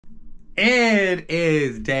It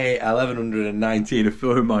is day 1119 of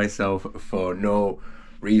filming myself for no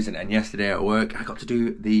reason. And yesterday at work, I got to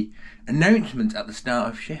do the announcement at the start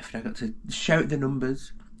of shift. I got to shout the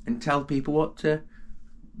numbers and tell people what to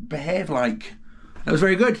behave like. It was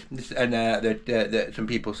very good. And some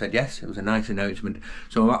people said yes, it was a nice announcement.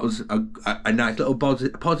 So that was a nice little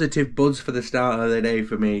positive buzz for the start of the day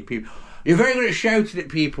for me. You're very good at shouting at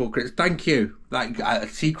people, Chris. Thank you. Like a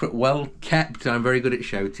secret well kept. I'm very good at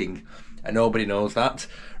shouting, and nobody knows that.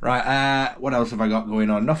 Right. What else have I got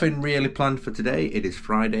going on? Nothing really planned for today. It is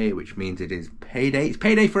Friday, which means it is payday. It's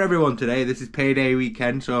payday for everyone today. This is payday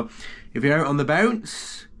weekend. So if you're out on the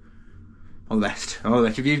bounce, all the best. All the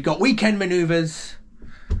best. If you've got weekend manoeuvres,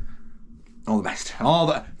 all the best.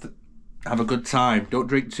 Have a good time. Don't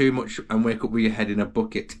drink too much and wake up with your head in a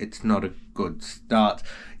bucket. It's not a good start.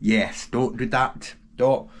 Yes, don't do that.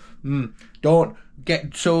 Don't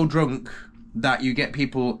get so drunk that you get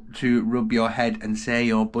people to rub your head and say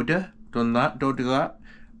you're Buddha. Done that. Don't do that.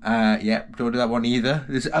 Yeah, don't do that one either.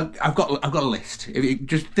 I've got a list.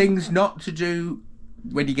 Just things not to do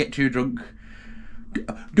when you get too drunk.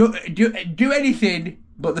 Do anything,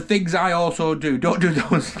 but the things I also do. Don't do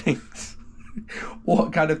those things.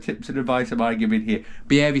 What kind of tips and advice am I giving here?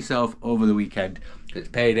 Behave yourself over the weekend. It's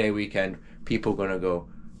payday weekend. People are going to go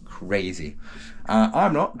crazy.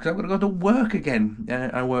 I'm not, because I'm going to go to work again.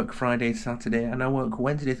 I work Friday, Saturday, and I work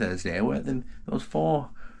Wednesday, Thursday. I work then those 4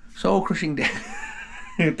 soul-crushing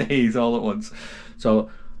days all at once. So,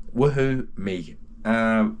 woohoo me.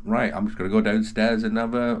 Right, I'm just going to go downstairs and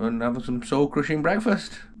have some soul-crushing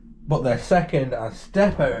breakfast. But the second I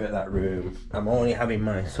step out of that room, I'm only having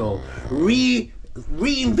my soul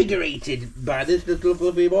reinvigorated by this little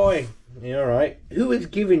fluffy boy. You alright? Who is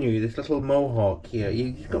giving you this little mohawk here?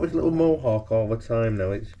 You've got this little mohawk all the time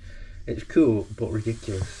now. It's cool, but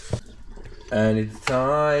ridiculous. And it's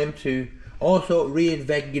time to also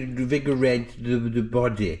reinvigorate the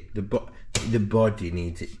body. The body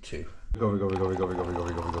needs it too. Go.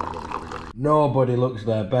 Nobody looks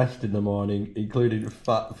their best in the morning, including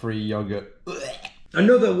fat-free yogurt.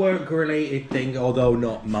 Another work-related thing, although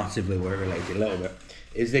not massively work-related, a little bit,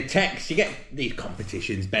 is the text. You get these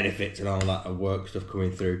competitions, benefits and all that of work stuff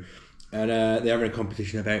coming through. And they're having a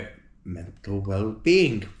competition about mental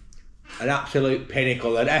well-being. An absolute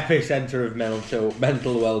pinnacle, an epicenter of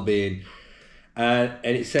mental well-being. And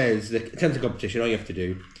it says, the terms of competition, all you have to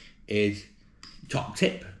do is top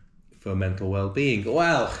tip for mental well-being.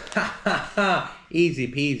 Well,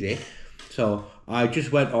 easy peasy. So I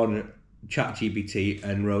just went on ChatGPT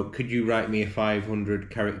and wrote, could you write me a 500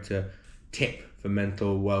 character tip for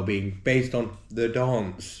mental well-being based on the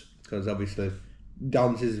dance? Because obviously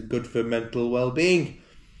dance is good for mental well-being.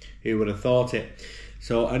 Who would have thought it?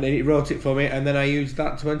 So, and then it wrote it for me, and then I used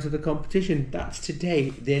that to enter the competition. That's today.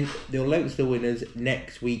 Then they'll announce the winners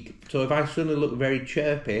next week. So if I suddenly look very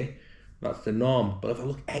chirpy, that's the norm. But if I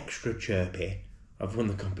look extra chirpy, I've won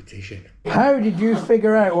the competition. How did you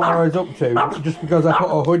figure out what I was up to just because I put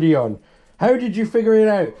a hoodie on? How did you figure it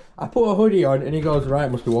out? I put a hoodie on and he goes,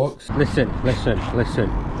 right, must be walks. Listen.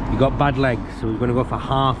 You got bad legs, so we're going to go for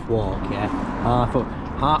half walk, yeah? Half.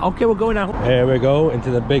 Okay, we're going now. Here we go,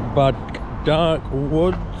 into the big bad dark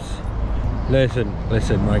woods. Listen,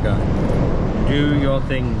 my guy. Do your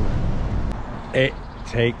thing. It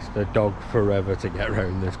takes the dog forever to get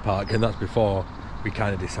around this park, and that's before we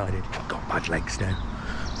kind of decided I've got bad legs now.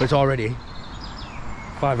 But it's already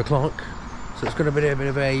 5 o'clock, so it's going to be a bit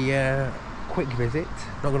of a quick visit.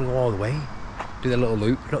 Not going to go all the way, do the little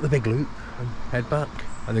loop, not the big loop, and head back,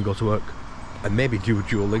 and then go to work, and maybe do a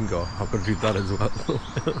Duolingo. I've got to do that as well.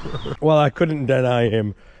 Well, I couldn't deny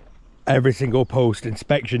him every single post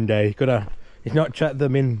inspection day, could I? He's not checked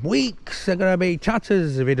them in weeks. They're going to be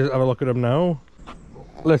chatters if he doesn't have a look at them now.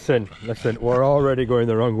 Listen, we're already going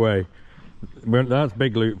the wrong way. That's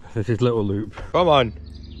big loop, this is little loop. Come on,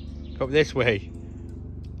 come this way.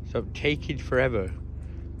 So taking forever.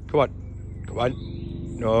 Come on.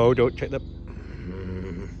 No, don't check them.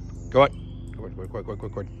 Come on.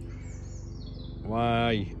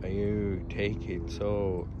 Why are you taking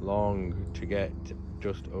so long to get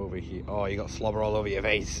just over here? Oh, you got slobber all over your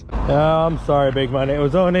face. Oh, I'm sorry, big man. It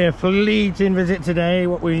was only a fleeting visit today.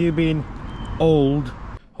 What were you being old?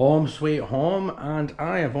 Home sweet home, and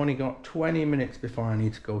I have only got 20 minutes before I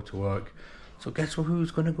need to go to work. So guess who's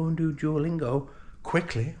going to go and do Duolingo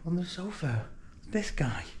quickly on the sofa? This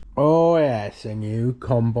guy. Oh yes, a new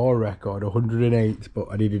combo record, 108, but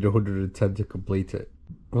I needed 110 to complete it.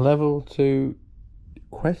 Level 2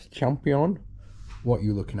 Quest Champion. What are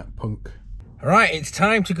you looking at, punk? Right, it's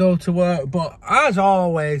time to go to work, but as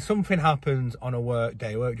always, something happens on a work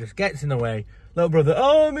day. Work just gets in the way. Little brother,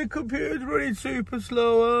 oh, my computer's running super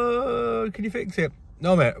slow. Can you fix it?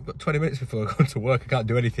 No, mate, I've got 20 minutes before I go to work. I can't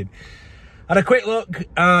do anything. Had a quick look,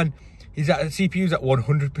 and his CPU's at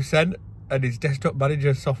 100%, and his desktop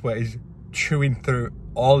manager software is chewing through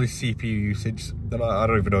all his CPU usage. I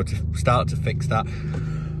don't even know how to start to fix that.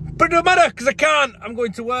 But no matter, because I can't. I'm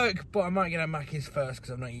going to work, but I might get a Mackey's first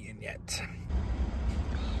because I'm not eating yet.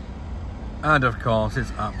 And of course,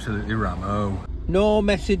 it's absolutely Ramo. No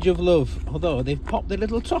message of love, although they've popped the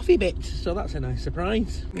little toffee bits, so that's a nice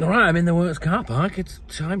surprise. All right, I'm in the works car park. It's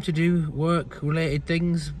time to do work-related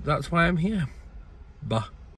things. That's why I'm here. Bah.